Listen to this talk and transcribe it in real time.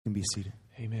can be seated.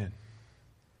 Amen.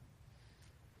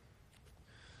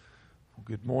 Well,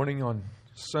 good morning. On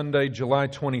Sunday, July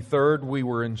 23rd, we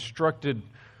were instructed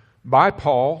by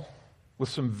Paul with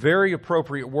some very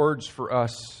appropriate words for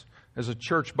us as a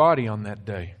church body on that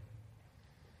day.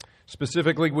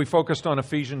 Specifically, we focused on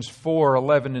Ephesians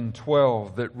 4:11 and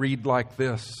 12 that read like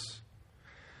this.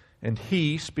 And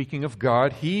He, speaking of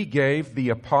God, He gave the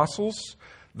apostles,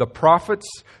 the prophets,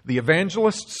 the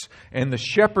evangelists, and the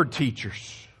shepherd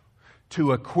teachers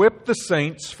to equip the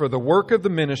saints for the work of the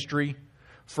ministry,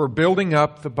 for building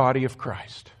up the body of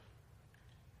Christ.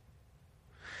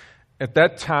 At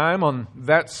that time, on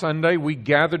that Sunday, we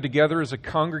gathered together as a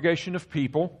congregation of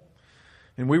people,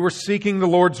 and we were seeking the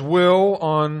Lord's will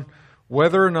on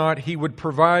whether or not He would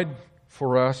provide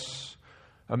for us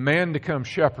a man to come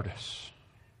shepherd us.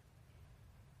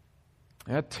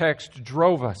 That text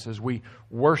drove us as we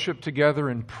worshiped together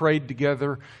and prayed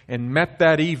together and met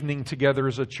that evening together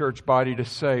as a church body to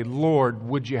say, Lord,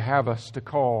 would you have us to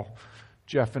call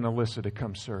Jeff and Alyssa to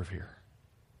come serve here?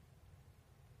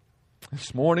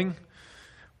 This morning,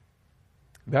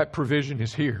 that provision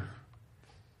is here.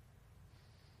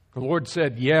 The Lord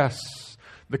said yes.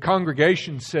 The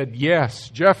congregation said yes.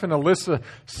 Jeff and Alyssa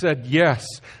said yes.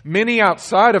 Many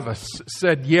outside of us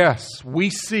said yes. We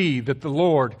see that the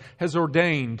Lord has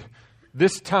ordained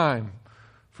this time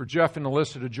for Jeff and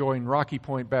Alyssa to join Rocky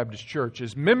Point Baptist Church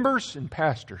as members and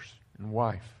pastors and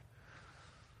wife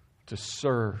to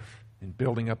serve in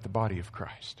building up the body of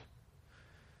Christ.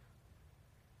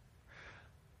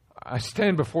 I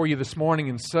stand before you this morning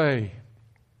and say,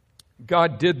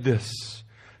 God did this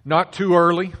not too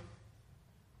early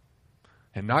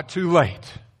and not too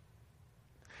late.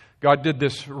 God did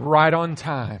this right on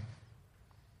time.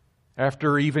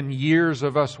 After even years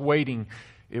of us waiting,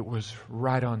 it was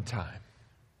right on time.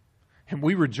 And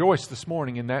we rejoice this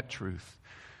morning in that truth.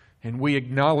 And we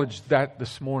acknowledge that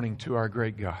this morning to our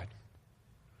great God.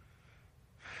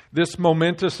 This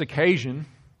momentous occasion,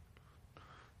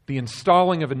 the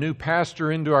installing of a new pastor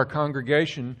into our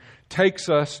congregation, takes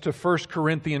us to 1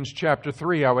 Corinthians chapter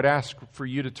 3. I would ask for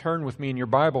you to turn with me in your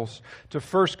Bibles to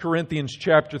 1 Corinthians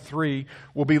chapter 3.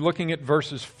 We'll be looking at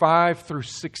verses 5 through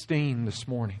 16 this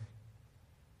morning.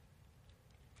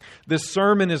 This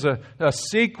sermon is a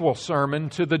sequel sermon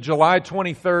to the July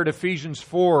 23rd Ephesians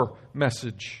 4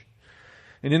 message.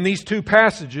 And in these two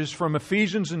passages from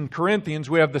Ephesians and Corinthians,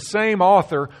 we have the same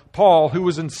author, Paul, who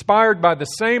was inspired by the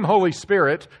same Holy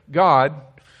Spirit, God.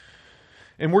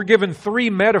 And we're given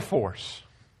three metaphors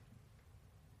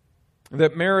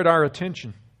that merit our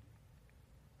attention.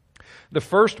 The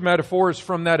first metaphor is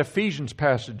from that Ephesians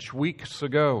passage weeks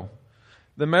ago.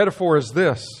 The metaphor is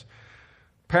this.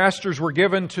 Pastors were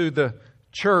given to the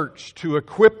church to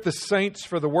equip the saints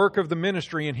for the work of the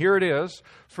ministry, and here it is,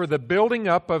 for the building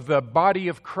up of the body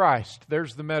of Christ.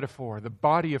 There's the metaphor, the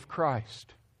body of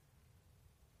Christ.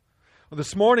 Well,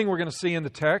 this morning we're going to see in the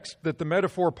text that the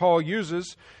metaphor Paul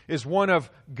uses is one of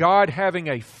God having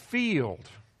a field.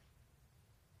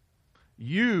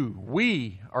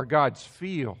 We are God's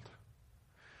field.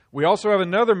 We also have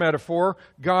another metaphor,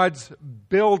 God's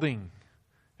building.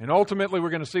 And ultimately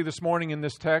we're going to see this morning in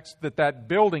this text that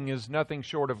building is nothing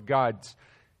short of God's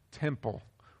temple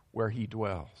where He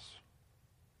dwells.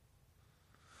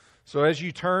 So as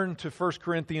you turn to 1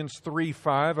 Corinthians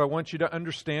 3:5, I want you to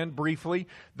understand briefly,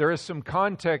 there is some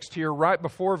context here right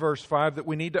before verse 5 that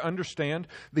we need to understand.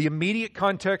 The immediate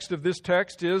context of this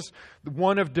text is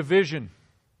one of division.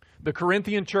 The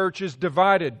Corinthian church is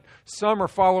divided. Some are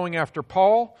following after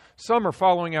Paul. Some are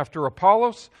following after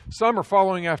Apollos. Some are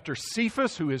following after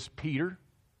Cephas, who is Peter.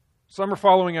 Some are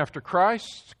following after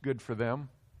Christ. Good for them.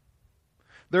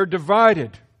 They're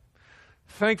divided.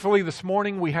 Thankfully, this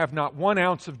morning we have not 1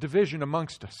 ounce of division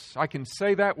amongst us. I can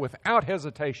say that without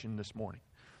hesitation this morning.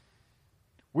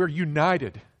 We're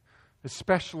united,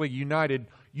 especially united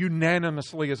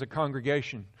unanimously as a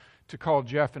congregation to call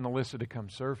Jeff and Alyssa to come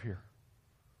serve here.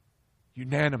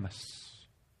 Unanimous.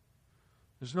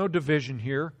 There's no division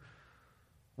here.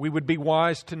 We would be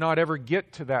wise to not ever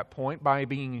get to that point by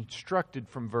being instructed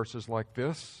from verses like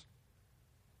this.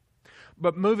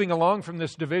 But moving along from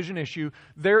this division issue,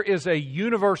 there is a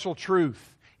universal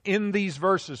truth in these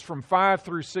verses from 5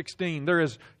 through 16. There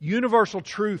is universal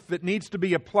truth that needs to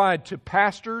be applied to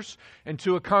pastors and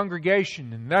to a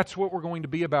congregation, and that's what we're going to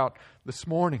be about this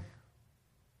morning.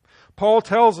 Paul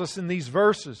tells us in these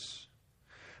verses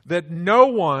that no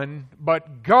one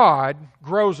but God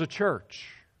grows a church.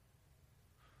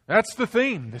 That's the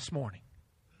theme this morning.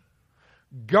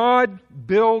 God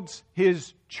builds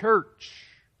His church.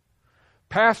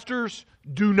 Pastors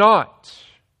do not.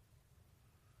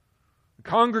 The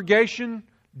congregation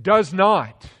does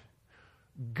not.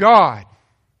 God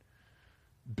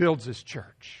builds His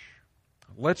church.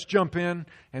 Let's jump in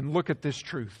and look at this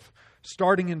truth.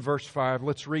 Starting in verse 5,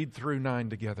 let's read through 9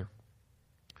 together.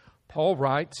 Paul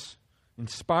writes,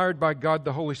 inspired by God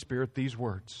the Holy Spirit, these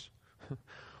words.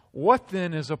 What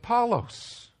then is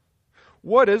Apollos?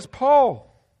 What is Paul?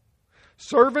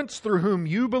 Servants through whom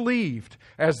you believed,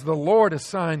 as the Lord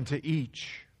assigned to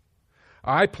each.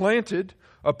 I planted,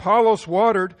 Apollos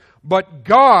watered, but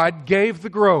God gave the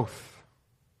growth.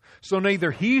 So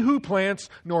neither he who plants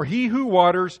nor he who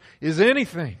waters is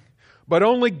anything, but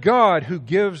only God who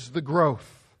gives the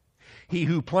growth. He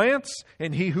who plants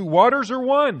and he who waters are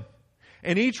one,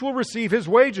 and each will receive his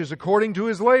wages according to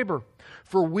his labor.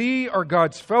 For we are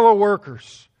God's fellow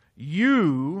workers.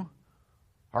 You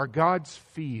are God's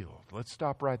field. Let's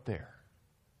stop right there.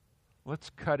 Let's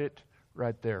cut it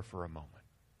right there for a moment.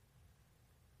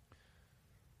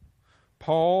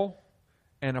 Paul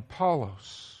and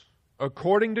Apollos,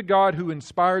 according to God who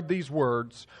inspired these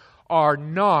words, are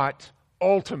not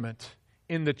ultimate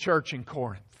in the church in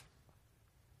Corinth.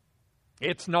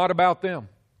 It's not about them.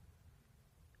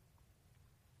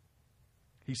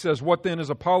 He says, what then is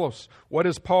Apollos? What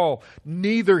is Paul?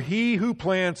 Neither he who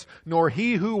plants nor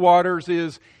he who waters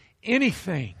is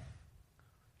anything,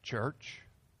 church.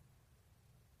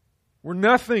 We're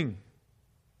nothing.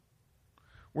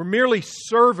 We're merely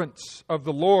servants of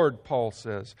the Lord, Paul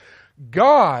says.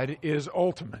 God is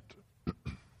ultimate.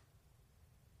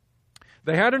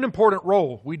 They had an important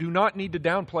role. We do not need to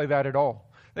downplay that at all.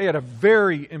 They had a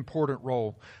very important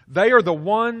role. They are the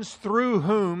ones through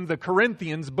whom the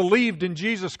Corinthians believed in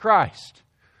Jesus Christ.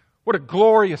 What a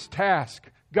glorious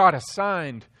task God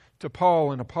assigned to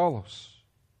Paul and Apollos.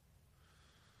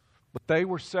 But they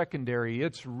were secondary.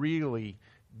 It's really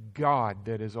God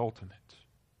that is ultimate.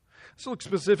 Let's look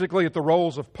specifically at the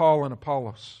roles of Paul and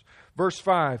Apollos. Verse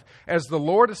 5, as the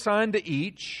Lord assigned to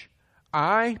each,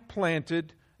 I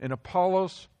planted and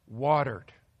Apollos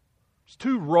watered. There's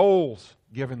two roles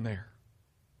given there.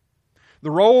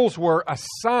 The roles were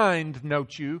assigned,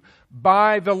 note you,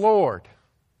 by the Lord.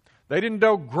 They didn't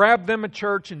go grab them a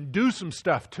church and do some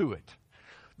stuff to it.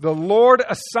 The Lord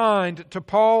assigned to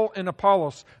Paul and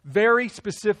Apollos very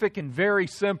specific and very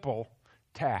simple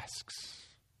tasks.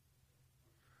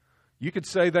 You could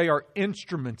say they are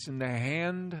instruments in the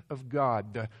hand of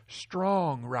God, the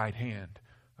strong right hand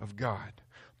of God.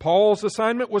 Paul's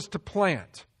assignment was to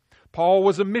plant. Paul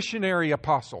was a missionary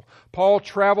apostle. Paul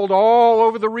traveled all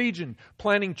over the region,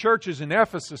 planting churches in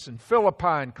Ephesus and Philippi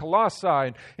and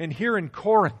Colossae and here in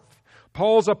Corinth.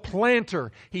 Paul's a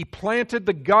planter. He planted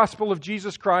the gospel of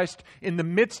Jesus Christ in the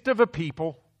midst of a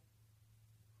people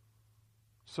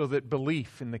so that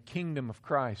belief in the kingdom of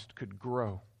Christ could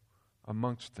grow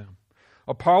amongst them.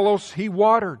 Apollos, he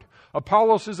watered.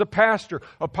 Apollos is a pastor.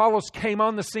 Apollos came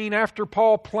on the scene after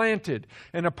Paul planted.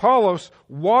 And Apollos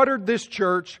watered this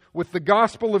church with the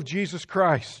gospel of Jesus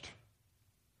Christ.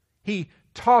 He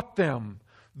taught them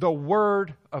the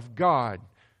word of God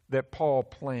that Paul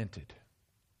planted.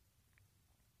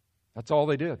 That's all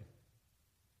they did.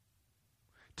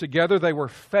 Together they were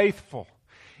faithful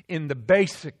in the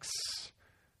basics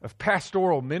of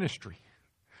pastoral ministry.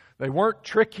 They weren't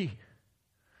tricky.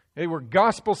 They were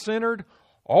gospel-centered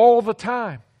all the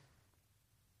time.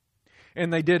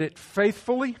 And they did it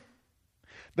faithfully.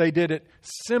 They did it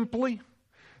simply.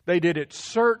 They did it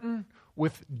certain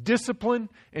with discipline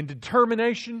and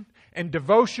determination and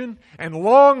devotion and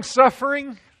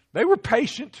long-suffering. They were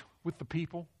patient with the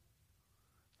people.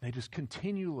 They just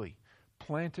continually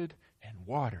planted and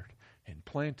watered and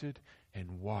planted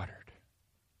and watered.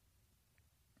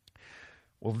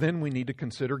 Well, then we need to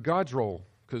consider God's role.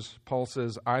 Because Paul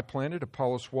says, I planted,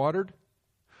 Apollos watered,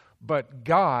 but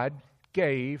God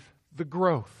gave the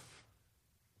growth.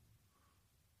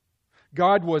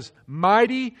 God was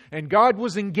mighty and God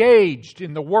was engaged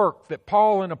in the work that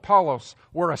Paul and Apollos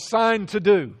were assigned to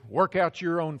do. Work out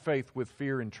your own faith with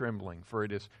fear and trembling, for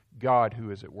it is God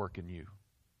who is at work in you.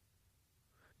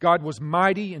 God was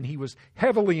mighty and He was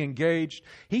heavily engaged.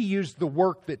 He used the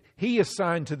work that He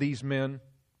assigned to these men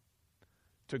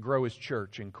to grow His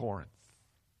church in Corinth.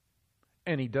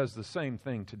 And He does the same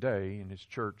thing today in His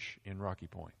church in Rocky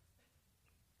Point.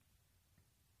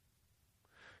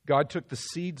 God took the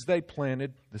seeds they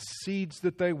planted, the seeds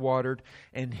that they watered,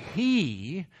 and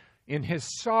He, in His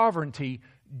sovereignty,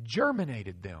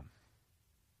 germinated them.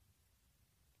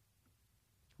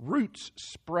 Roots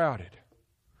sprouted.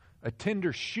 A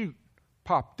tender shoot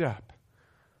popped up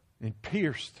and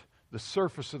pierced the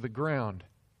surface of the ground.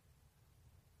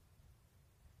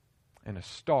 And a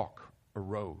stalk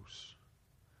arose.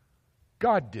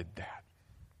 God did that.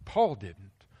 Paul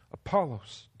didn't.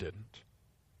 Apollos didn't.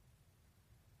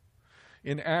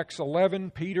 In Acts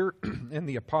 11, Peter and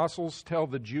the apostles tell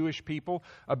the Jewish people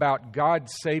about God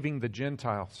saving the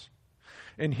Gentiles.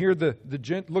 And here,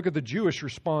 look at the Jewish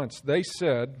response. They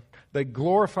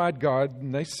glorified God,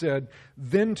 and they said,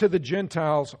 then to the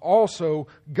Gentiles also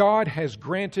God has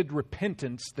granted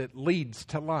repentance that leads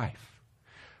to life.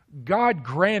 God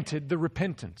granted the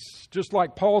repentance. Just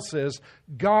like Paul says,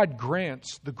 God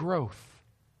grants the growth.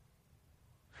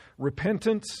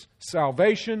 Repentance,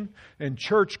 salvation, and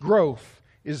church growth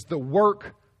is the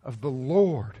work of the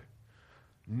Lord,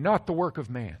 not the work of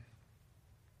man.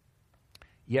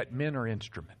 Yet men are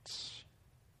instruments.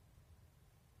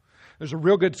 There's a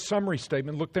real good summary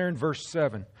statement. Look there in verse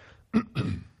 7.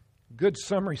 Good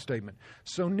summary statement.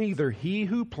 So neither he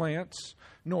who plants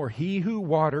nor he who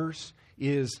waters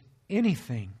is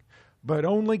anything, but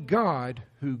only God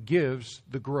who gives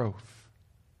the growth.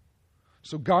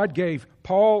 So God gave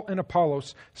Paul and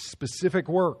Apollos specific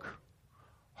work,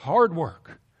 hard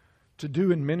work to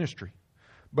do in ministry.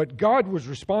 But God was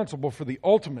responsible for the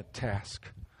ultimate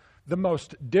task, the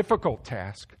most difficult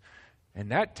task,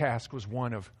 and that task was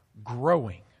one of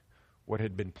growing what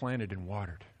had been planted and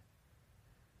watered.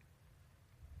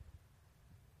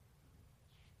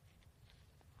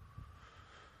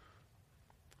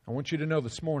 I want you to know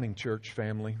this morning, church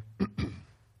family,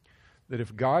 that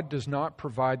if God does not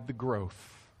provide the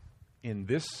growth in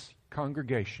this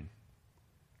congregation,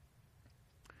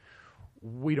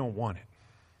 we don't want it.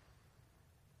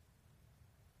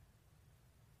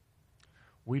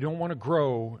 We don't want to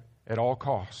grow at all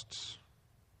costs.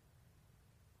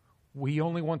 We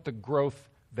only want the growth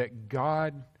that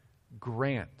God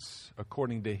grants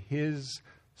according to His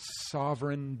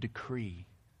sovereign decree.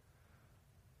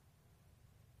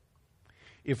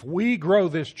 If we grow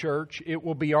this church, it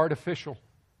will be artificial.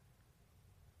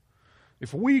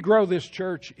 If we grow this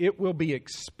church, it will be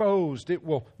exposed. It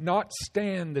will not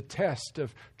stand the test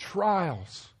of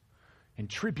trials and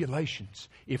tribulations.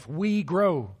 If we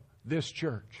grow this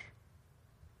church,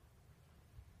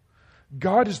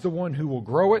 God is the one who will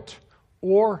grow it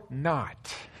or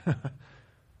not.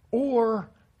 Or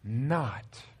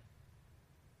not.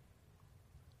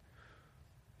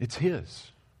 It's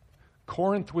His.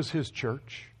 Corinth was His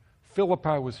church.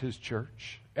 Philippi was His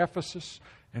church. Ephesus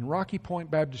and Rocky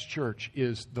Point Baptist Church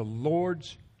is the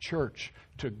Lord's church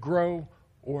to grow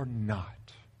or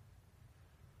not.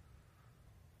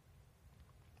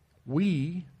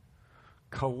 We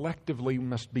collectively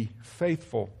must be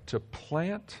faithful to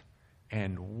plant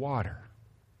and water.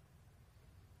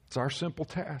 It's our simple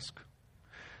task.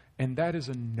 And that is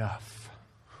enough.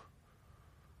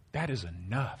 That is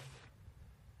enough.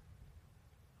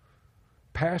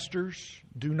 Pastors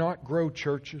do not grow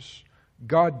churches.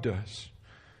 God does.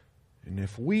 And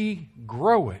if we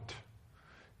grow it,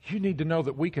 you need to know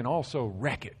that we can also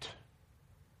wreck it.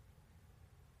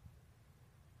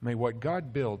 May what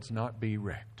God builds not be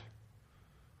wrecked.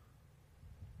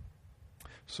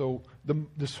 So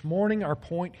this morning our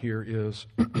point here is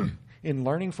in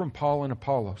learning from Paul and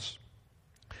Apollos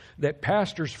that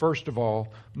pastors, first of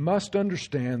all, must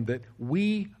understand that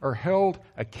we are held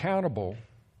accountable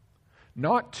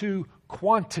not to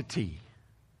quantity.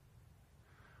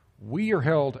 We are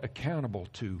held accountable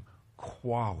to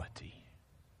quality.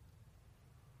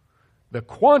 The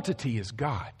quantity is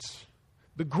God's.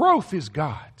 The growth is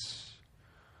God's.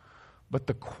 But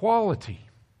the quality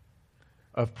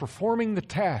of performing the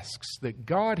tasks that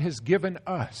God has given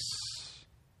us,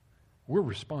 we're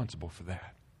responsible for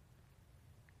that.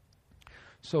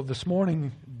 So this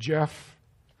morning, Jeff,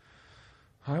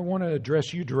 I want to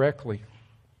address you directly.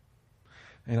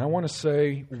 And I want to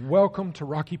say, welcome to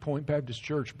Rocky Point Baptist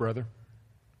Church, brother.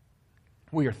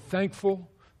 We are thankful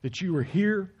that you are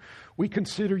here. We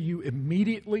consider you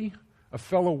immediately a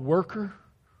fellow worker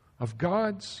of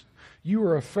God's. You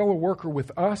are a fellow worker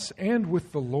with us and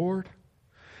with the Lord.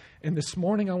 And this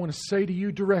morning I want to say to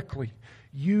you directly,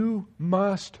 you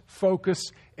must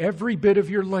focus every bit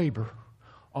of your labor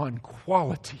on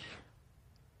quality.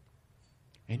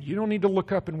 And you don't need to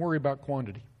look up and worry about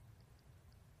quantity.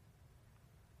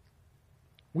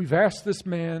 We've asked this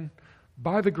man,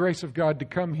 by the grace of God, to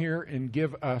come here and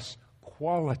give us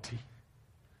quality.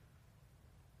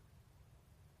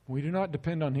 We do not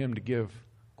depend on him to give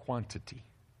quantity.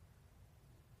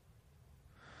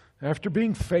 After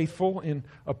being faithful in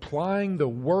applying the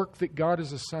work that God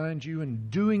has assigned you and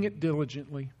doing it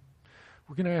diligently,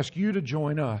 we're going to ask you to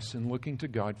join us in looking to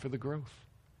God for the growth,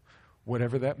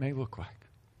 whatever that may look like.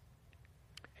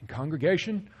 And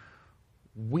congregation,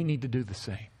 we need to do the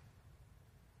same.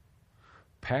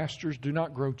 Pastors do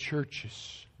not grow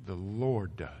churches. The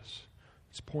Lord does.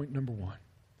 It's point number one.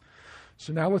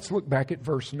 So now let's look back at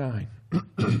verse 9.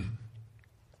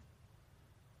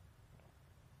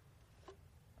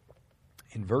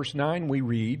 verse 9 we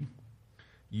read,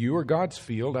 you are God's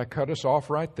field. I cut us off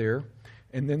right there.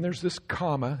 And then there's this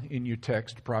comma in your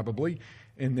text probably.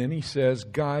 And then he says,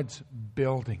 God's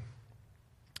building.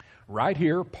 Right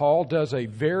here, Paul does a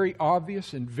very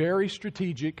obvious and very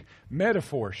strategic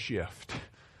metaphor shift.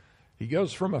 He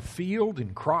goes from a field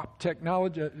and crop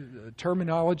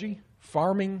terminology,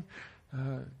 farming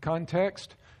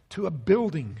context, to a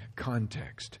building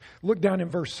context. Look down in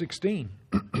verse 16.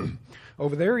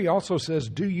 Over there he also says,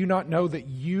 do you not know that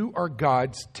you are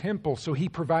God's temple? So he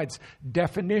provides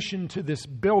definition to this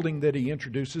building that he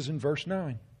introduces in verse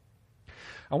 9.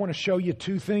 I want to show you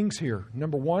two things here.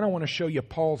 Number one, I want to show you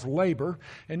Paul's labor.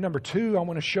 And number two, I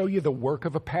want to show you the work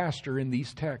of a pastor in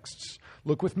these texts.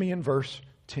 Look with me in verse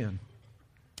 10.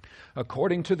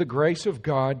 According to the grace of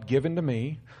God given to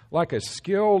me, like a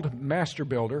skilled master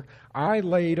builder, I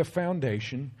laid a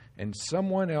foundation and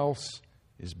someone else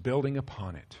is building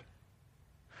upon it.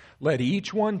 Let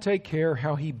each one take care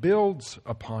how he builds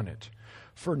upon it.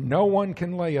 For no one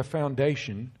can lay a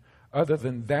foundation other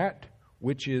than that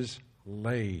which is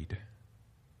laid,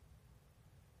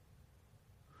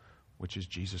 which is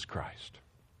Jesus Christ.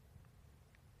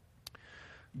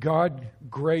 God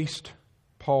graced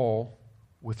Paul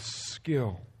with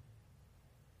skill.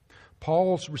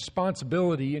 Paul's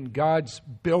responsibility in God's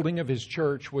building of his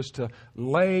church was to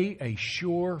lay a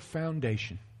sure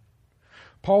foundation.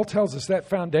 Paul tells us that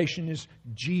foundation is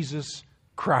Jesus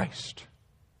Christ.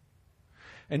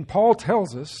 And Paul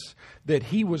tells us that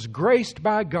he was graced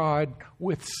by God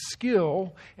with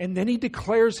skill, and then he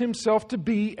declares himself to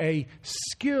be a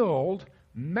skilled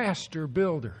master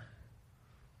builder.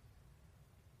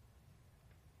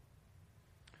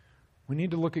 We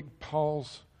need to look at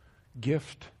Paul's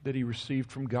gift that he received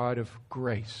from God of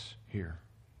grace here.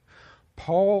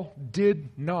 Paul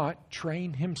did not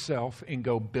train himself and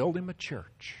go build him a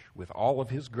church with all of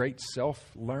his great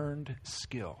self-learned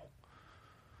skill.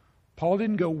 Paul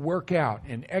didn't go work out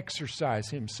and exercise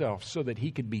himself so that he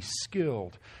could be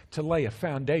skilled to lay a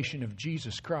foundation of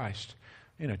Jesus Christ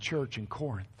in a church in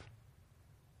Corinth.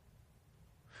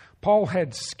 Paul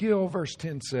had skill, verse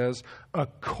 10 says,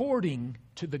 according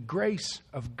to the grace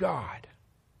of God.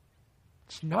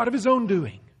 It's not of his own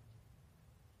doing.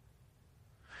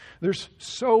 There's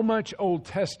so much Old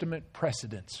Testament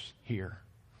precedence here.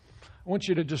 I want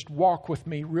you to just walk with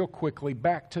me real quickly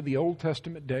back to the Old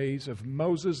Testament days of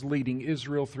Moses leading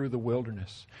Israel through the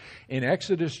wilderness. In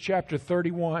Exodus chapter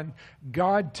 31,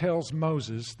 God tells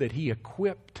Moses that he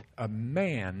equipped a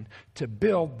man to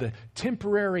build the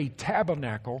temporary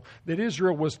tabernacle that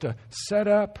Israel was to set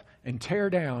up and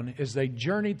tear down as they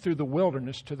journeyed through the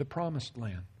wilderness to the promised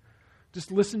land. Just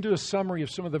listen to a summary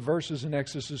of some of the verses in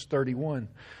Exodus 31.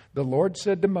 The Lord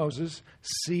said to Moses,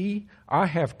 see, I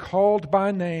have called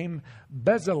by name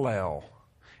Bezalel,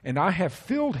 and I have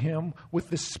filled him with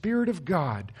the Spirit of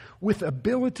God, with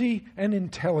ability and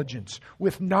intelligence,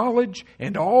 with knowledge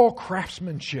and all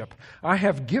craftsmanship. I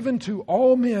have given to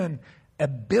all men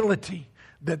ability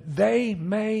that they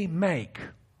may make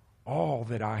all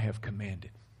that I have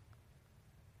commanded.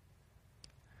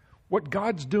 What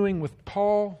God's doing with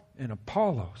Paul and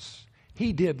Apollos,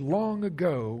 he did long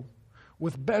ago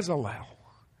with Bezalel.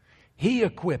 He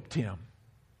equipped him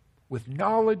with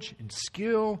knowledge and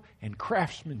skill and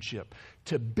craftsmanship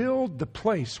to build the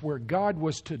place where God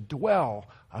was to dwell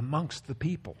amongst the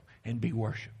people and be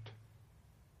worshipped.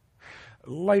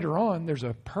 Later on, there's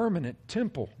a permanent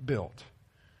temple built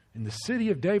in the city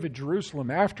of David,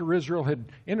 Jerusalem, after Israel had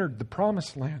entered the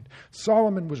promised land.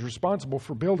 Solomon was responsible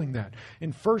for building that.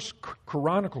 In 2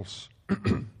 Chronicles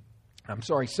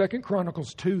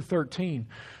 2:13,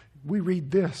 we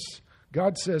read this.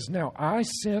 God says, now I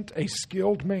sent a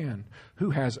skilled man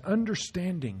who has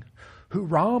understanding.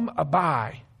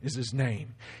 Huram-Abi is his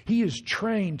name. He is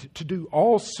trained to do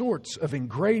all sorts of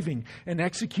engraving and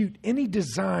execute any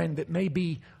design that may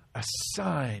be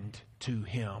assigned to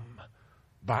him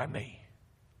by me.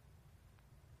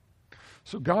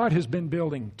 So God has been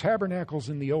building tabernacles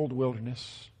in the old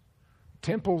wilderness,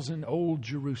 temples in old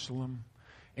Jerusalem,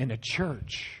 and a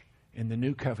church in the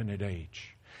new covenant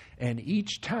age. And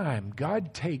each time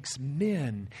God takes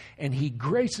men and he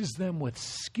graces them with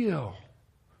skill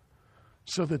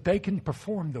so that they can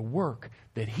perform the work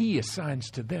that he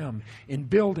assigns to them in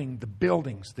building the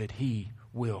buildings that he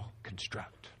will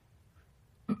construct.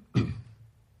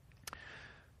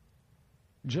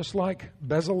 Just like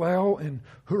Bezalel and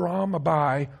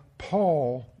Huram-Abi,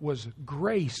 Paul was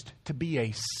graced to be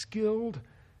a skilled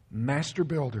master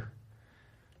builder.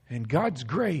 And God's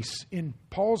grace in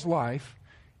Paul's life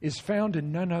is found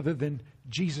in none other than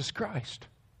Jesus Christ.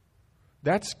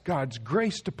 That's God's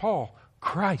grace to Paul,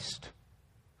 Christ.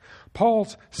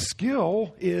 Paul's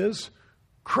skill is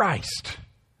Christ.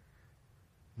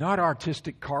 Not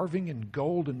artistic carving and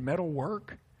gold and metal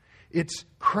work. It's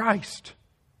Christ.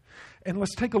 And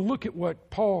let's take a look at what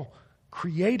Paul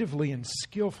creatively and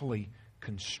skillfully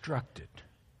constructed.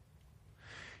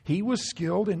 He was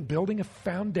skilled in building a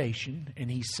foundation,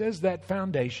 and he says that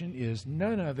foundation is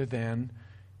none other than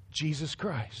Jesus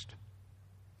Christ.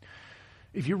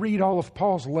 If you read all of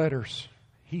Paul's letters,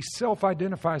 he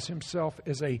self-identifies himself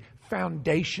as a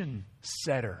foundation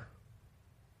setter.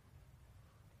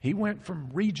 He went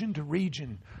from region to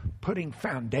region putting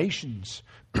foundations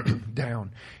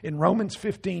down. In Romans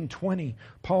 15:20,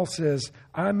 Paul says,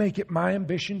 I make it my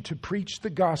ambition to preach the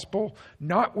gospel,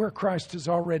 not where Christ has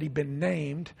already been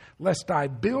named, lest I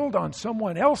build on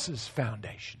someone else's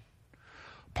foundation.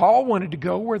 Paul wanted to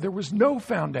go where there was no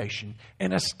foundation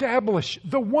and establish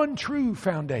the one true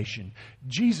foundation,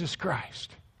 Jesus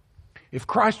Christ. If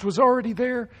Christ was already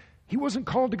there, he wasn't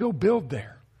called to go build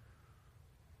there.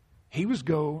 He was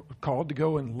called to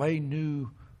go and lay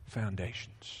new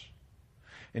foundations.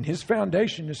 And his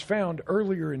foundation is found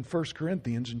earlier in 1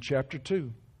 Corinthians in chapter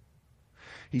 2.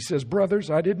 He says, brothers,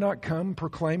 I did not come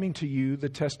proclaiming to you the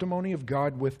testimony of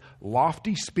God with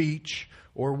lofty speech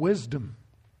or wisdom.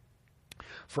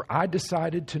 For I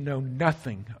decided to know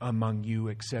nothing among you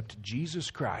except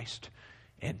Jesus Christ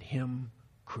and Him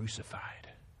crucified.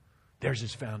 There's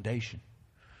his foundation.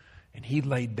 And he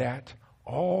laid that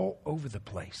all over the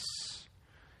place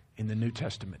in the New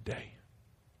Testament day.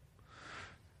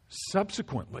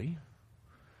 Subsequently,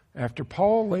 after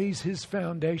Paul lays his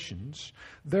foundations,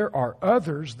 there are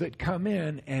others that come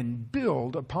in and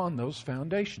build upon those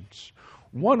foundations.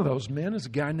 One of those men is a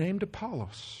guy named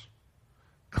Apollos,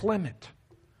 Clement.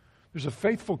 There's a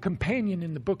faithful companion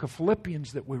in the book of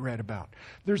Philippians that we read about.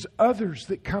 There's others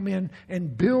that come in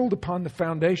and build upon the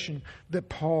foundation that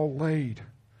Paul laid.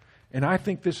 And I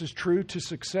think this is true to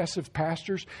successive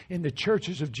pastors in the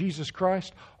churches of Jesus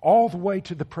Christ all the way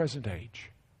to the present age.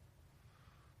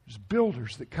 There's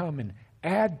builders that come and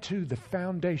add to the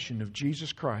foundation of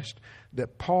Jesus Christ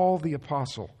that Paul the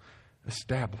Apostle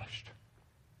established.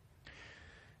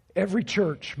 Every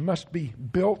church must be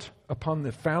built upon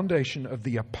the foundation of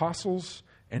the apostles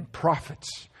and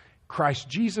prophets, Christ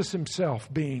Jesus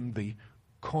himself being the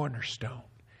cornerstone.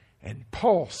 And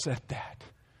Paul set that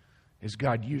as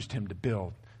God used him to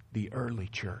build the early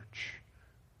church.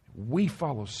 We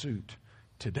follow suit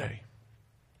today.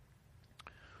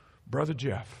 Brother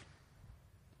Jeff,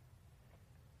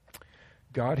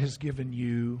 God has given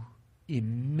you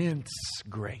immense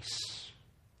grace.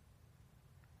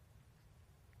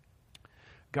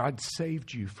 God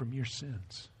saved you from your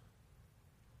sins.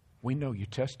 We know your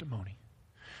testimony.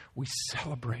 We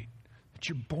celebrate that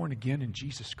you're born again in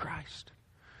Jesus Christ.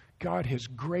 God has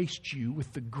graced you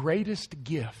with the greatest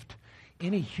gift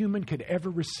any human could ever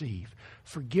receive,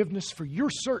 forgiveness for your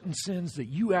certain sins that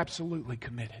you absolutely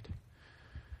committed.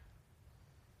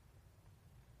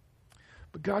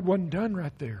 But God wasn't done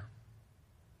right there.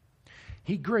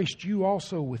 He graced you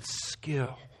also with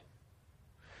skill.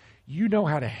 You know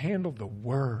how to handle the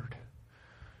Word.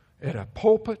 At a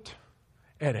pulpit,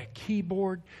 at a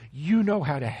keyboard, you know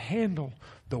how to handle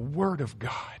the Word of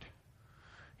God.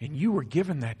 And you were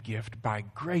given that gift by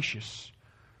gracious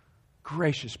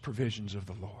provisions of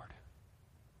the Lord.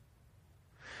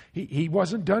 He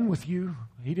wasn't done with you.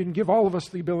 He didn't give all of us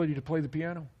the ability to play the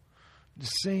piano, to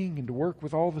sing, and to work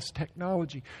with all this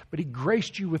technology. But He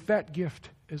graced you with that gift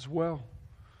as well.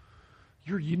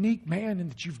 You're a unique man in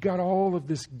that you've got all of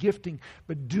this gifting.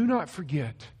 But do not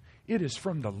forget, it is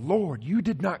from the Lord. You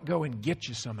did not go and get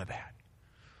you some of that.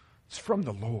 It's from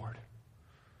the Lord.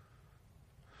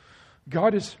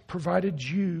 God has provided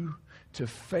you to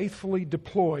faithfully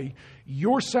deploy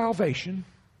your salvation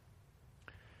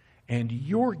and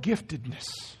your giftedness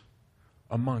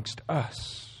amongst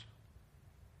us.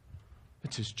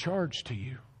 It's His charge to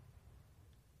you.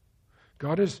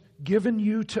 God has given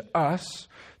you to us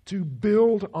to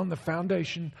build on the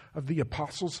foundation of the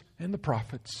apostles and the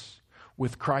prophets,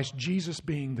 with Christ Jesus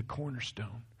being the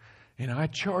cornerstone. And I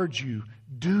charge you,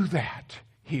 do that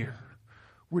here.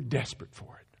 We're desperate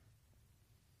for it.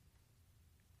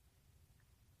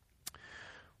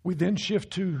 We then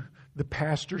shift to the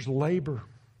pastor's labor.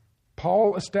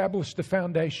 Paul established the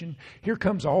foundation. Here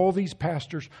comes all these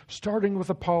pastors, starting with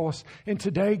Apollos, and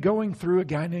today going through a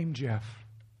guy named Jeff.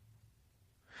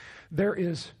 There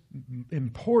is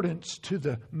importance to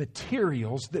the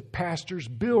materials that pastors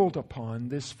build upon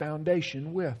this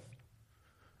foundation with.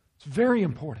 It's very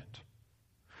important.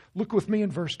 Look with me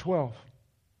in verse 12.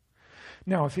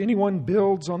 Now, if anyone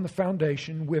builds on the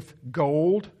foundation with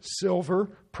gold, silver,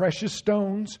 precious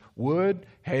stones, wood,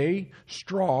 hay,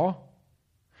 straw,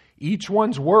 each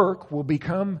one's work will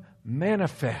become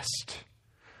manifest,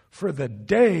 for the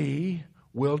day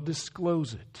will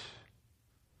disclose it.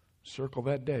 Circle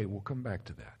that day. We'll come back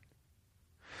to that.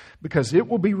 Because it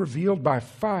will be revealed by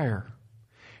fire,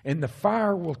 and the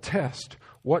fire will test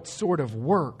what sort of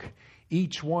work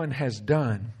each one has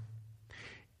done.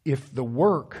 If the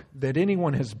work that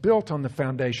anyone has built on the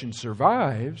foundation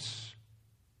survives,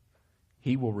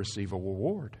 he will receive a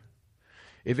reward.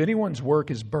 If anyone's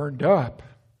work is burned up,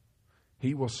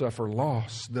 he will suffer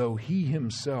loss, though he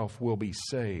himself will be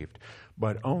saved,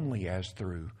 but only as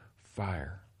through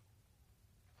fire.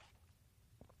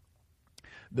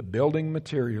 The building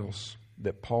materials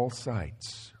that Paul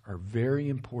cites are very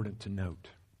important to note.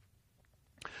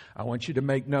 I want you to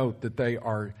make note that they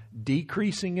are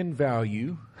decreasing in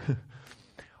value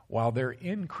while they're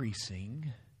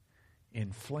increasing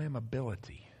in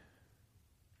flammability.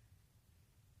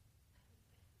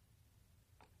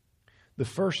 The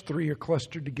first three are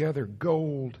clustered together: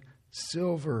 gold,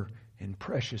 silver, and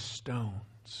precious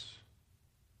stones.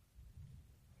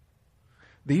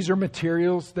 These are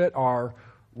materials that are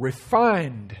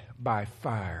refined by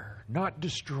fire, not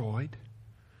destroyed.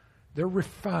 They're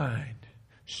refined,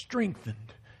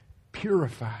 strengthened,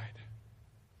 purified.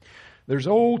 There's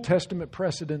Old Testament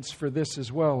precedents for this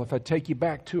as well. If I take you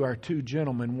back to our two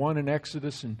gentlemen, one in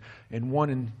Exodus and one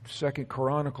in 2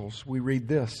 Chronicles, we read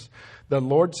this. The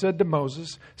Lord said to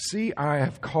Moses, "See, I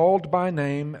have called by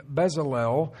name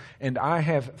Bezalel, and I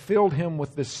have filled him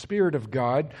with the Spirit of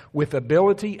God, with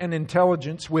ability and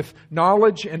intelligence, with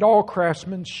knowledge and all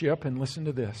craftsmanship," and listen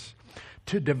to this,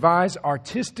 "to devise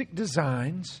artistic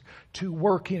designs, to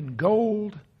work in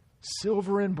gold,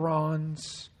 silver, and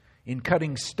bronze, in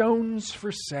cutting stones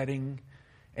for setting,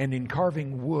 and in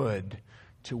carving wood,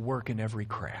 to work in every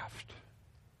craft."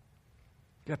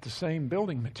 Got the same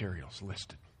building materials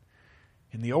listed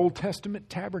in the Old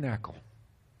Testament tabernacle.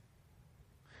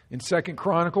 In 2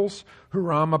 Chronicles,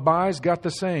 Huram-Abi's got the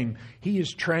same. He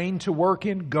is trained to work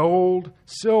in gold,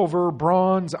 silver,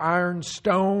 bronze, iron,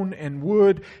 stone, and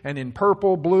wood, and in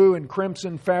purple, blue, and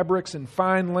crimson fabrics, and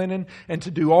fine linen, and to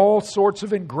do all sorts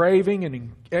of engraving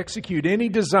and execute any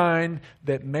design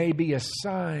that may be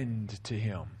assigned to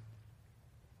him.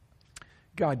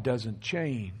 God doesn't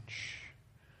change.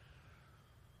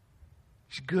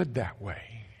 He's good that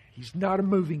way. He's not a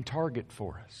moving target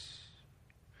for us.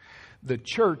 The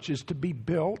church is to be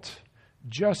built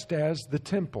just as the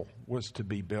temple was to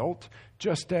be built,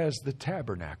 just as the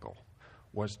tabernacle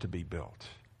was to be built.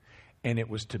 And it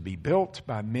was to be built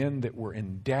by men that were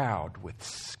endowed with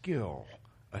skill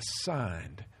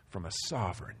assigned from a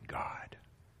sovereign God.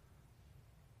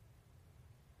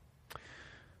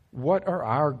 What are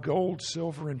our gold,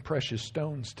 silver, and precious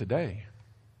stones today?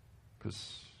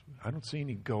 Because I don't see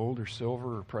any gold or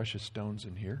silver or precious stones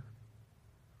in here.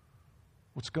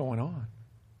 What's going on?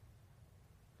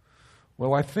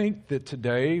 Well, I think that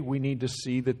today we need to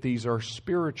see that these are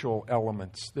spiritual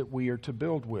elements that we are to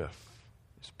build with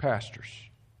as pastors.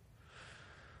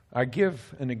 I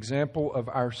give an example of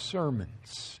our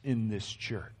sermons in this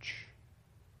church,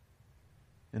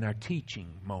 in our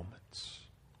teaching moments.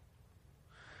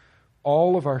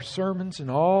 All of our sermons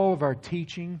and all of our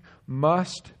teaching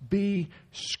must be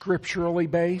scripturally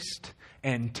based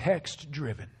and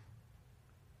text-driven.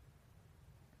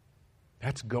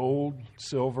 That's gold,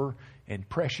 silver, and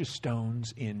precious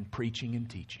stones in preaching and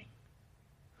teaching.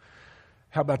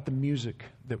 How about the music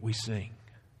that we sing?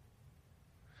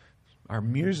 Our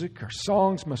music, our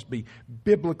songs must be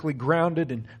biblically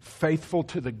grounded and faithful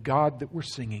to the God that we're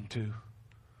singing to.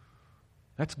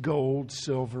 That's gold,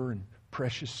 silver, and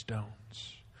precious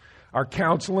stones. Our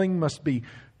counseling must be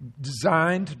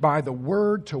designed by the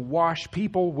Word to wash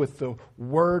people with the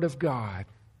Word of God.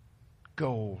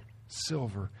 Gold,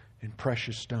 silver, and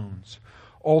precious stones.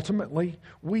 Ultimately,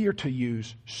 we are to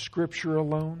use Scripture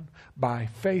alone, by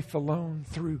faith alone,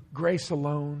 through grace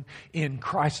alone, in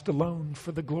Christ alone,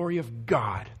 for the glory of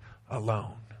God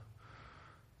alone,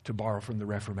 to borrow from the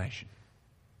Reformation.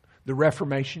 The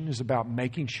Reformation is about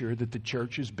making sure that the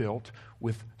church is built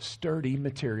with sturdy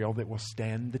material that will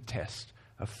stand the test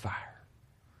of fire.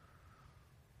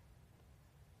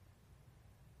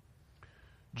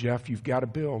 Jeff, you've got to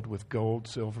build with gold,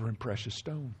 silver, and precious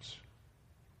stones.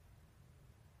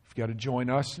 You've got to join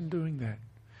us in doing that.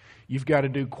 You've got to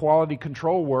do quality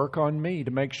control work on me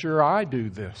to make sure I do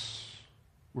this.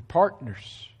 We're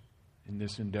partners in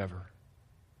this endeavor.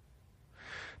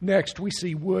 Next, we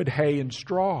see wood, hay, and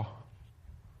straw.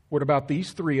 What about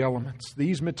these three elements?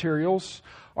 These materials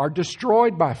are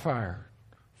destroyed by fire.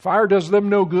 Fire does them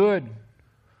no good.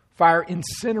 Fire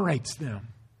incinerates them.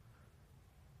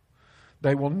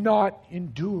 They will not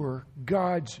endure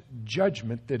God's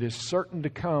judgment that is certain to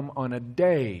come on a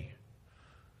day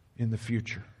in the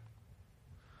future.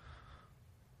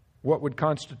 What would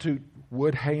constitute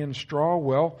wood, hay, and straw?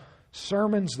 Well,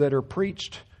 sermons that are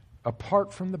preached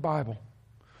apart from the Bible,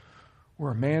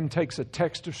 where a man takes a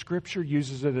text of Scripture,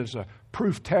 uses it as a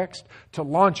proof text to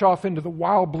launch off into the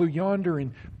wild blue yonder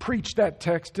and preach that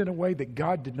text in a way that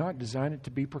God did not design it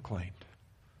to be proclaimed.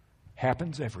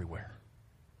 Happens everywhere.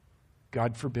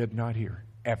 God forbid not here,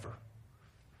 ever.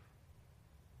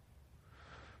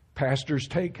 Pastors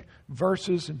take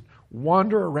verses and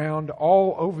wander around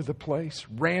all over the place,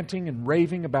 ranting and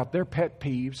raving about their pet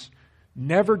peeves,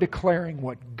 never declaring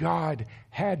what God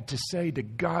had to say to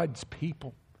God's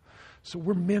people. So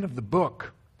we're men of the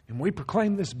book, and we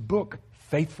proclaim this book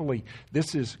faithfully.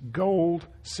 This is gold,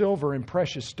 silver, and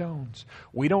precious stones.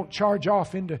 We don't charge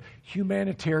off into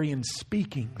humanitarian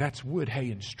speaking. That's wood, hay,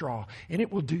 and straw. And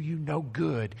it will do you no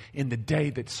good in the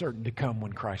day that's certain to come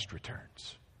when Christ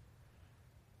returns.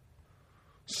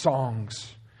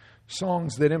 Songs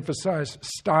that emphasize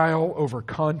style over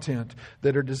content,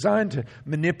 that are designed to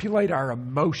manipulate our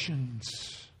emotions.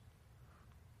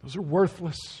 Those are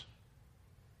worthless.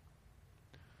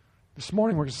 This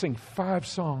morning we're going to sing 5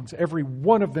 songs. Every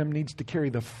one of them needs to carry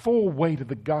the full weight of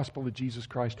the gospel of Jesus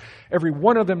Christ. Every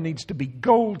one of them needs to be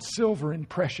gold, silver, and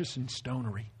precious and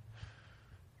stonery.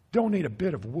 Don't need a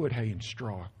bit of wood, hay, and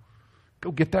straw.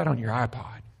 Go get that on your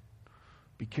iPod.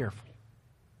 Be careful.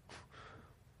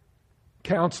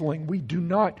 Counseling. We do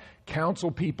not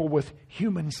counsel people with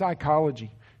human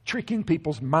psychology, tricking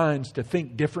people's minds to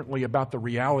think differently about the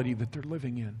reality that they're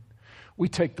living in. We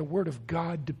take the Word of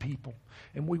God to people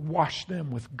and we wash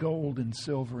them with gold and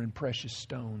silver and precious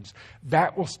stones.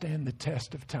 That will stand the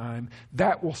test of time.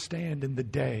 That will stand in the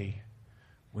day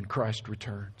when Christ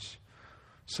returns.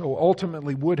 So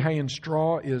ultimately, wood, hay, and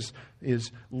straw is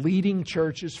leading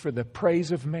churches for the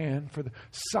praise of man, for the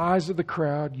size of the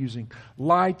crowd, using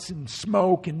lights and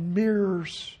smoke and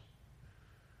mirrors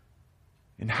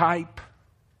and hype,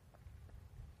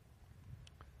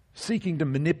 seeking to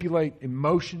manipulate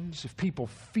emotions. If people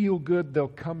feel good, they'll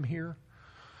come here,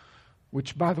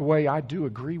 which, by the way, I do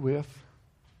agree with.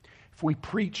 If we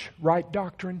preach right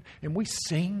doctrine and we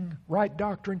sing right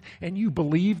doctrine and you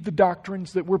believe the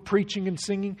doctrines that we're preaching and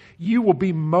singing, you will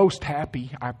be most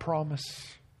happy, I promise.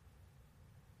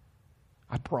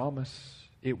 I promise.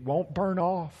 It won't burn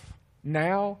off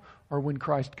now or when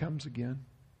Christ comes again.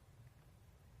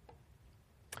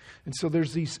 And so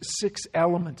there's these 6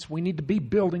 elements. We need to be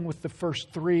building with the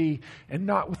first 3 and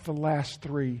not with the last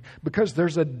 3, because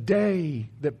there's a day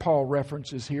that Paul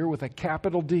references here with a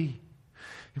capital D.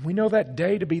 And we know that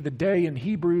day to be the day in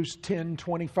Hebrews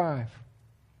 10:25.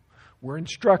 We're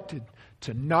instructed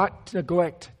to not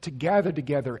neglect to gather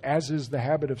together, as is the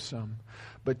habit of some,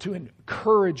 but to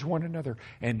encourage one another.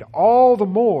 And all the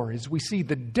more as we see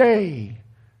the day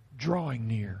drawing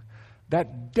near.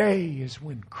 That day is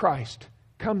when Christ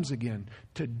comes again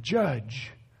to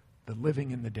judge the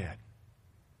living and the dead.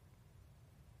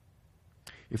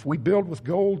 If we build with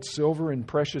gold, silver, and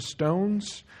precious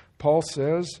stones, Paul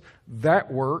says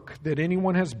that work that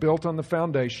anyone has built on the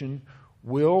foundation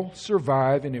will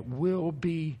survive and it will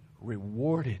be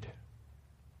rewarded.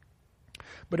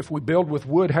 But if we build with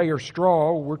wood, hay, or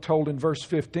straw, we're told in verse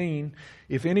 15,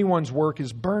 if anyone's work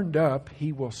is burned up,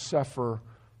 he will suffer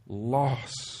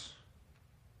loss.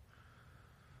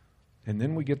 And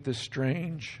then we get this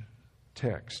strange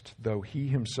text, though he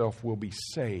himself will be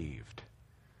saved,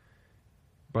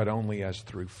 but only as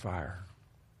through fire.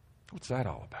 What's that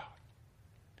all about?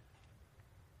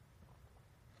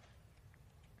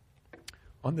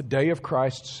 On the day of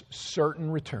Christ's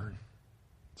certain return,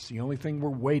 it's the only thing we're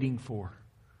waiting for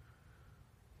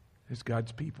as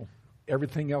God's people.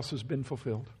 Everything else has been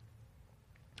fulfilled.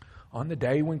 On the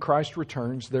day when Christ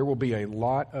returns, there will be a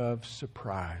lot of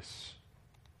surprise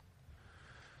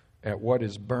at what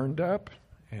is burned up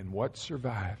and what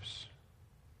survives.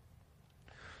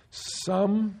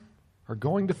 Some are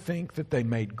going to think that they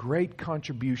made great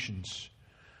contributions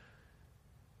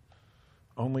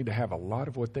only to have a lot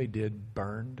of what they did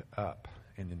burned up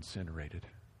and incinerated.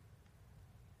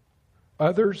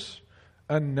 Others,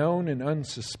 unknown and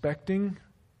unsuspecting,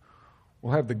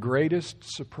 will have the greatest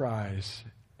surprise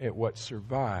at what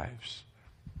survives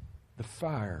the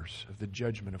fires of the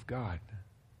judgment of God.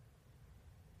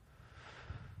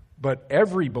 But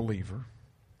every believer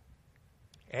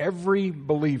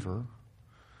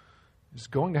is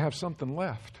going to have something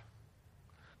left.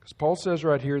 Because Paul says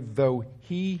right here, though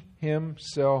he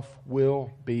himself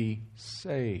will be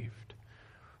saved,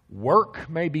 Work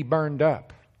may be burned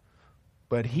up,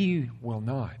 but He will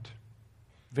not.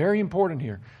 Very important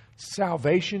here.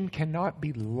 Salvation cannot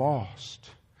be lost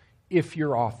if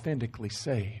you're authentically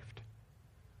saved.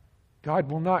 God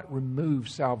will not remove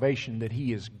salvation that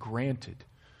He has granted.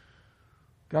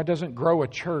 God doesn't grow a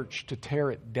church to tear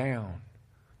it down,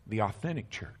 the authentic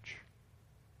church.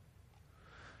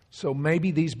 So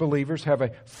maybe these believers have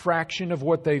a fraction of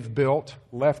what they've built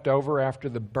left over after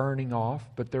the burning off,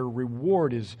 but their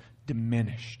reward is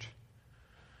diminished.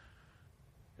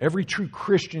 Every true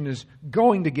Christian is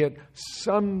going to get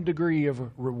some degree of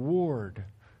reward.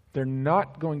 They're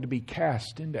not going to be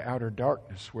cast into outer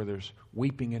darkness where there's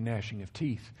weeping and gnashing of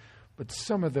teeth. But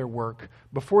some of their work,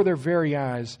 before their very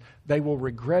eyes, they will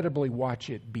regrettably watch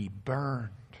it be burned.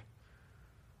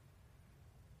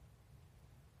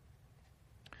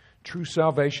 True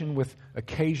salvation with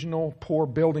occasional poor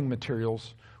building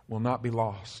materials will not be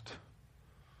lost,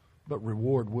 but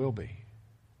reward will be.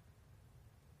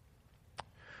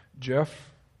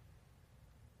 Jeff,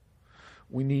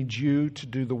 we need you to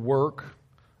do the work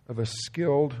of a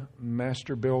skilled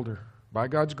master builder. By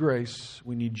God's grace,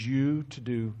 we need you to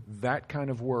do that kind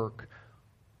of work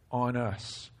on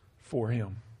us for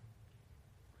Him.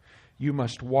 You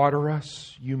must water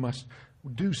us. You must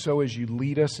do so as you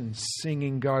lead us in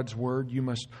singing God's Word. You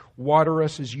must water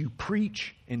us as you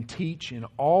preach and teach in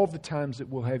all the times that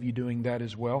we'll have you doing that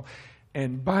as well.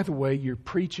 And by the way, you're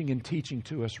preaching and teaching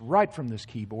to us right from this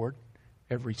keyboard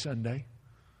every Sunday.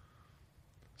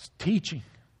 It's teaching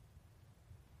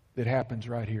that happens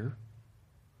right here.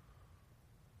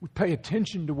 We pay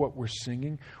attention to what we're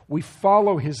singing. We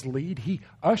follow His lead. He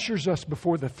ushers us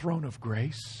before the throne of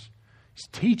grace. He's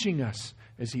teaching us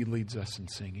as He leads us in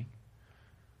singing.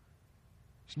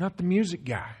 He's not the music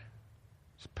guy.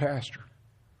 He's a pastor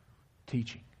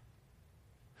teaching.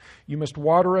 You must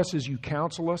water us as you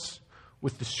counsel us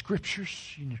with the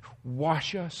Scriptures. You need to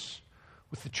wash us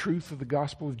with the truth of the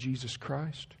gospel of Jesus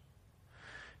Christ.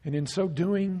 And in so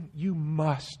doing, you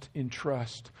must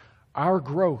entrust our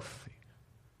growth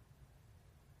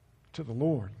to the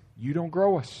Lord. You don't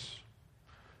grow us.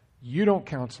 You don't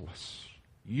counsel us.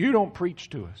 You don't preach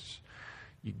to us.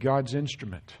 You're God's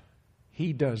instrument.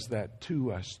 He does that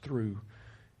to us through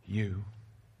you.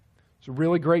 It's a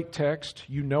really great text.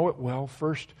 You know it well.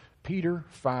 1 Peter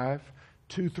 5,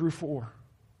 2 through 4.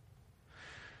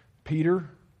 Peter,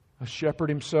 a shepherd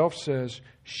himself, says,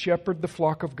 "Shepherd the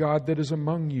flock of God that is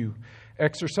among you,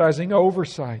 exercising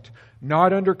oversight,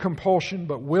 not under compulsion,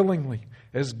 but willingly,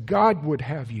 as God would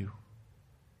have you.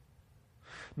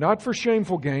 Not for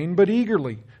shameful gain, but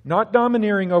eagerly, not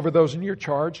domineering over those in your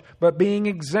charge, but being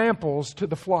examples to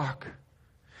the flock.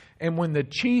 And when the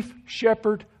chief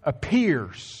shepherd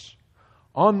appears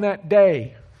on that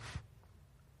day,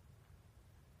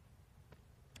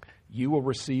 you will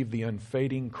receive the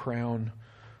unfading crown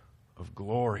of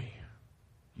glory.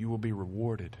 You will be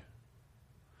rewarded."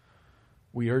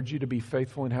 We urge you to be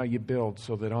faithful in how you build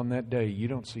so that on that day you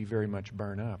don't see very much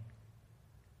burn up.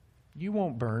 You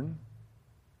won't burn.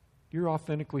 You're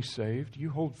authentically saved. You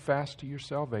hold fast to your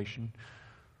salvation.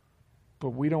 But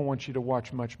we don't want you to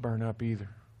watch much burn up either.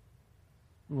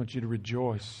 We want you to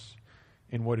rejoice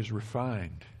in what is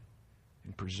refined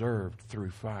and preserved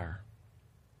through fire.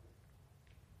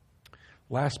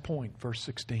 Last point, verse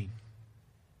 16.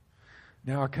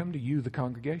 "Now I come to you, the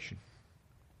congregation."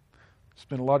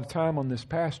 Spent a lot of time on this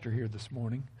pastor here this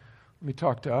morning. Let me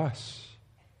talk to us.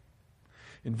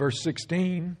 In verse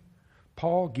 16,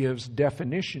 Paul gives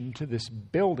definition to this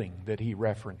building that he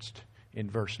referenced in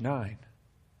verse 9.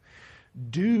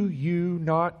 "Do you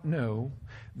not know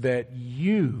that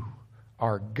you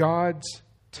are God's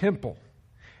temple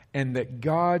and that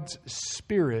God's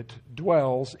Spirit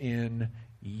dwells in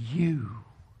you?"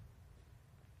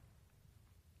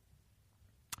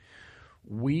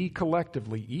 We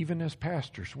collectively, even as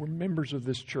pastors, we're members of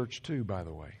this church too, by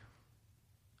the way.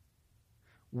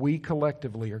 We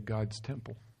collectively are God's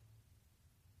temple.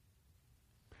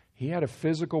 He had a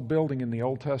physical building in the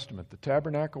Old Testament. The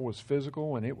tabernacle was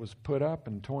physical and it was put up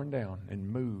and torn down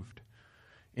and moved.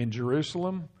 In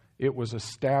Jerusalem, it was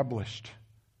established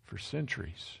for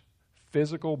centuries.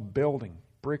 Physical building,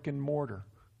 brick and mortar,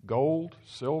 gold,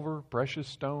 silver, precious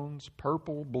stones,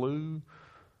 purple, blue,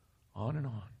 on and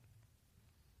on.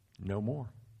 No more.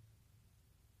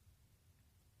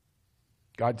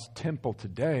 God's temple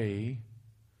today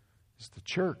is the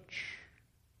church.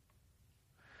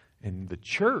 And the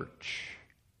church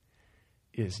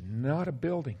is not a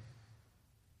building.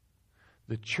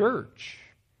 The church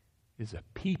is a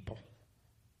people.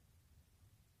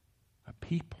 A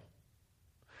people.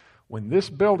 When this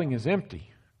building is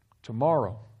empty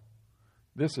tomorrow,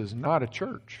 This is not a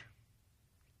church.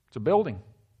 It's a building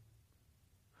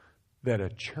that a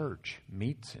church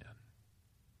meets in.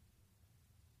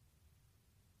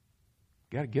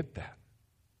 You got to get that.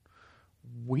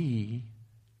 We,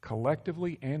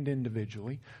 collectively and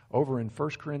individually, over in 1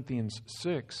 Corinthians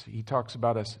 6, he talks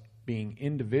about us being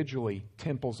individually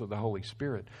temples of the Holy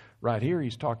Spirit. Right here,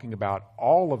 he's talking about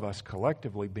all of us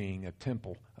collectively being a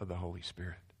temple of the Holy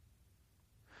Spirit.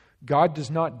 God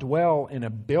does not dwell in a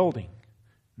building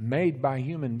made by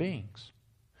human beings.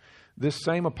 This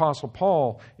same Apostle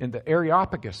Paul in the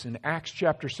Areopagus in Acts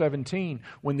chapter 17,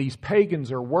 when these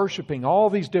pagans are worshiping all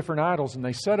these different idols and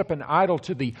they set up an idol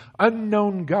to the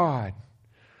unknown God,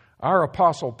 our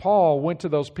Apostle Paul went to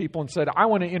those people and said, I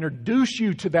want to introduce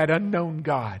you to that unknown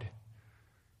God.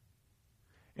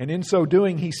 And in so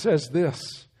doing, he says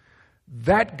this,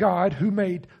 that God who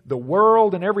made the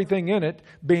world and everything in it,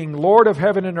 being Lord of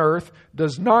heaven and earth,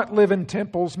 does not live in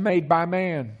temples made by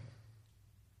man.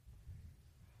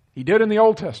 He did in the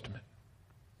Old Testament.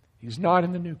 He's not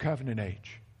in the New Covenant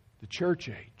age, the church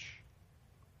age.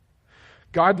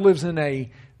 God lives in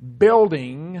a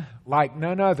building like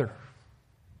none other.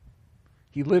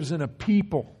 He lives in a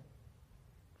people.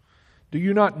 Do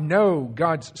you not know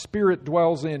God's Spirit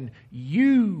dwells in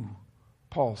you,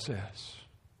 Paul says.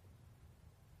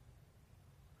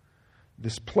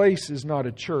 This place is not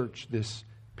a church. This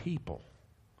people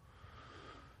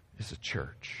is a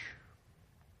church.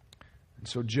 And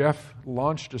so Jeff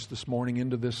launched us this morning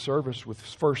into this service with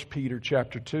 1 Peter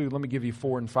chapter 2. Let me give you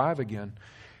 4 and 5 again.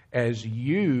 As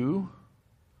you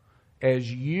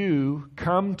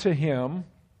come to Him,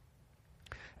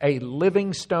 a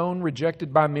living stone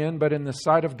rejected by men, but in the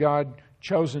sight of God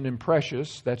chosen and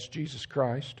precious, that's Jesus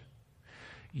Christ.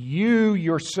 You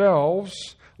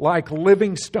yourselves, like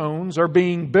living stones, are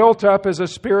being built up as a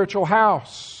spiritual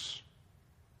house,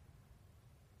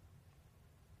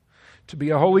 to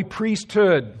be a holy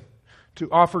priesthood, to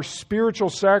offer spiritual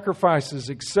sacrifices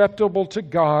acceptable to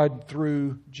God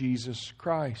through Jesus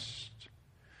Christ.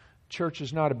 Church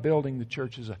is not a building, the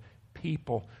church is a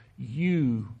people.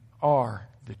 You are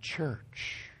the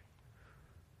church.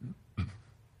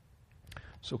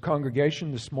 So,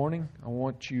 congregation, this morning, I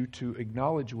want you to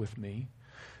acknowledge with me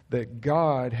that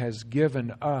God has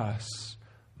given us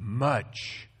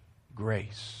much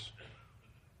grace.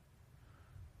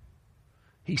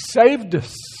 He saved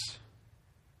us.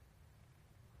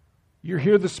 You're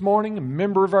here this morning, a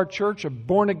member of our church, a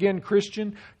born-again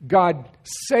Christian. God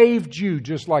saved you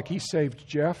just like He saved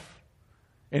Jeff.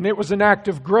 And it was an act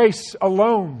of grace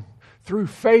alone, through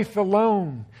faith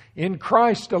alone, in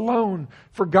Christ alone,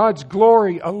 for God's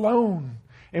glory alone.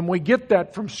 And we get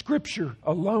that from Scripture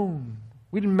alone.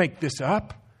 We didn't make this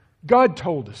up. God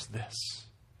told us this.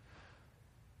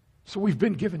 So we've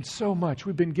been given so much.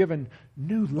 We've been given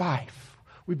new life.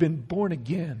 We've been born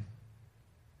again.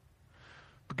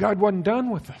 But God wasn't done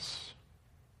with us.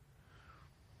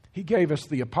 He gave us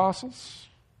the apostles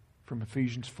from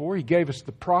Ephesians 4. He gave us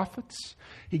the prophets.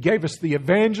 He gave us the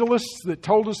evangelists that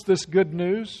told us this good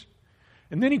news.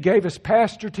 And then He gave us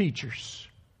pastor teachers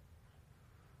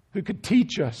who could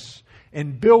teach us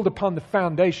and build upon the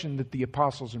foundation that the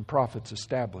apostles and prophets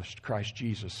established, Christ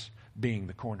Jesus being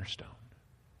the cornerstone.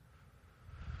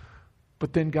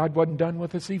 But then God wasn't done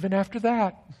with us even after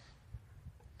that.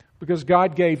 Because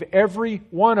God gave every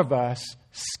one of us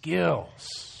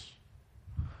skills.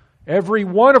 Every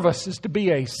one of us is to be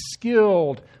a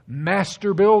skilled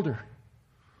master builder.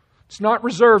 It's not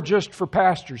reserved just for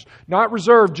pastors, not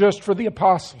reserved just for the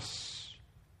apostles.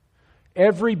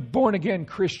 Every born-again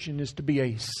Christian is to be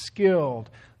a skilled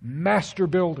master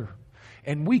builder.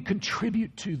 And we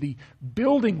contribute to the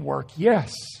building work,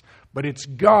 yes, but it's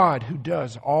God who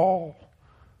does all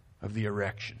of the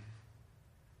erection.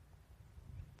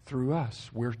 Through us,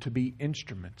 we're to be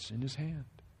instruments in His hand.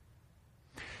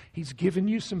 He's given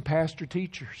you some pastor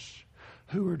teachers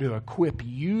who are to equip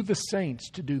you, the saints,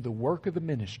 to do the work of the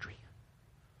ministry.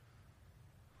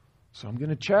 So I'm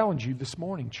going to challenge you this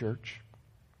morning, church.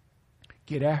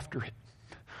 Get after it.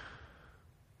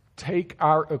 Take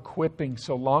our equipping,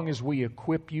 so long as we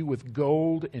equip you with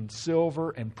gold and silver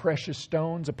and precious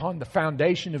stones upon the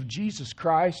foundation of Jesus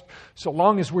Christ, so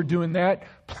long as we're doing that,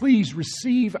 please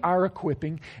receive our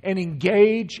equipping and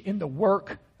engage in the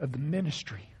work of the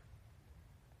ministry.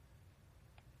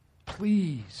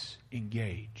 Please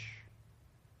engage.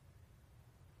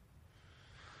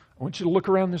 I want you to look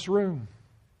around this room.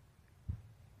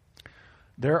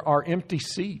 There are empty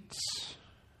seats.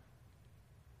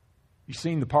 You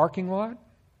seen the parking lot?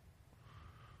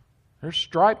 There's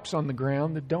stripes on the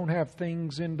ground that don't have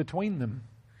things in between them.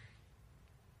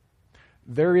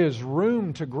 There is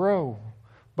room to grow,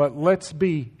 But let's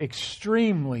be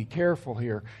extremely careful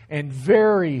here and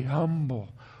very humble.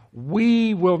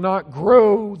 We will not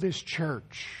grow this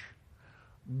church.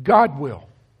 God will.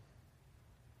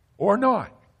 Or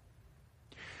not.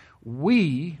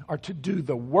 We are to do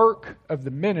the work of the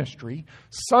ministry.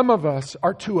 Some of us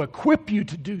are to equip you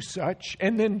to do such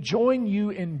and then join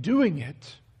you in doing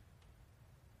it.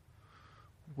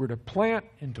 We're to plant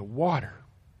and to water.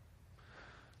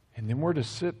 And then we're to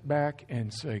sit back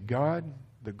and say, God,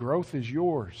 the growth is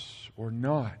yours or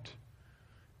not.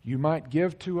 You might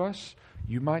give to us,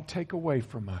 you might take away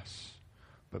from us,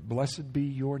 but blessed be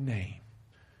your name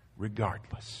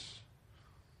regardless.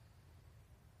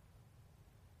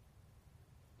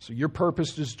 So your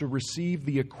purpose is to receive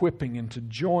the equipping and to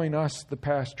join us, the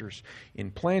pastors, in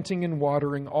planting and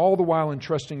watering, all the while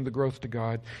entrusting the growth to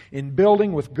God, in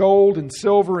building with gold and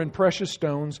silver and precious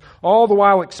stones, all the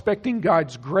while expecting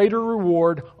God's greater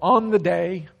reward on the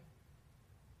day.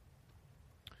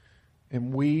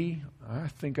 And we, I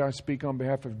think I speak on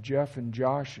behalf of Jeff and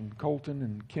Josh and Colton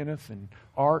and Kenneth and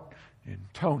Art and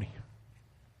Tony.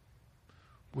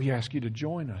 We ask you to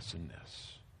join us in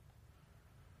this.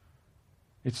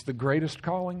 It's the greatest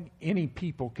calling any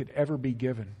people could ever be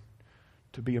given,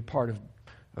 to be a part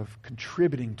of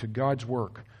contributing to God's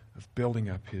work of building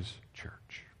up His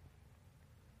church.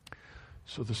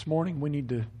 So this morning we need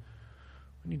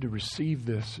to receive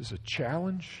this as a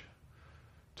challenge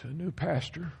to a new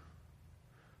pastor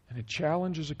and a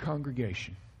challenge as a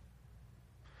congregation.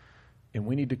 And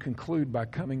we need to conclude by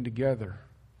coming together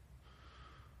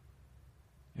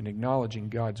and acknowledging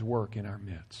God's work in our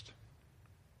midst.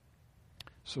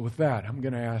 So with that, I'm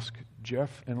going to ask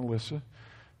Jeff and Alyssa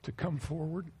to come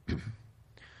forward.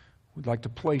 We'd like to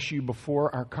place you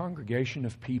before our congregation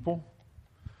of people.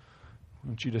 I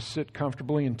want you to sit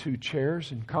comfortably in 2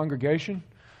 chairs. And congregation,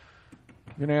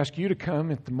 I'm going to ask you to come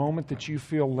at the moment that you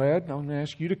feel led. I'm going to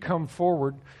ask you to come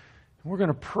forward. And we're going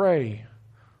to pray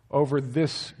over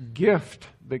this gift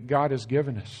that God has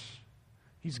given us.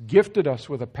 He's gifted us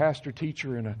with a pastor,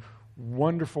 teacher, and a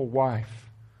wonderful wife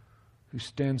who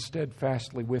stands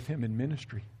steadfastly with Him in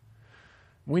ministry.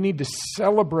 We need to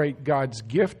celebrate God's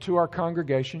gift to our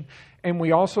congregation, and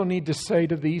we also need to say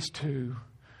to these two,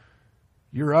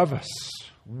 you're of us.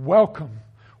 Welcome.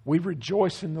 We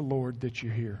rejoice in the Lord that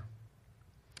you're here.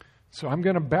 So I'm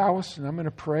going to bow us, and I'm going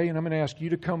to pray, and I'm going to ask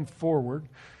you to come forward,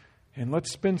 and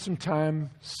let's spend some time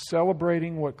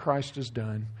celebrating what Christ has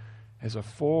done as a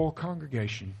full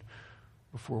congregation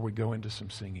before we go into some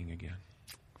singing again.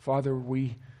 Father,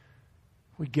 we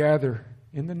gather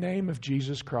in the name of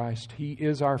Jesus Christ. He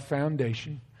is our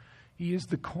foundation. He is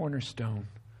the cornerstone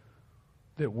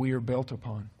that we are built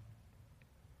upon.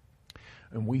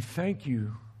 And we thank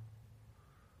you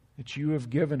that you have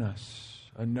given us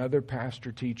another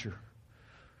pastor, teacher,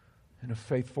 and a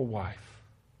faithful wife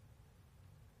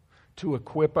to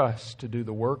equip us to do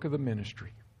the work of the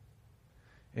ministry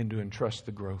and to entrust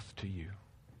the growth to you.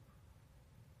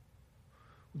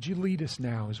 Would you lead us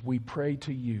now as we pray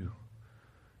to you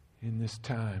in this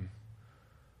time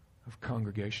of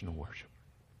congregational worship?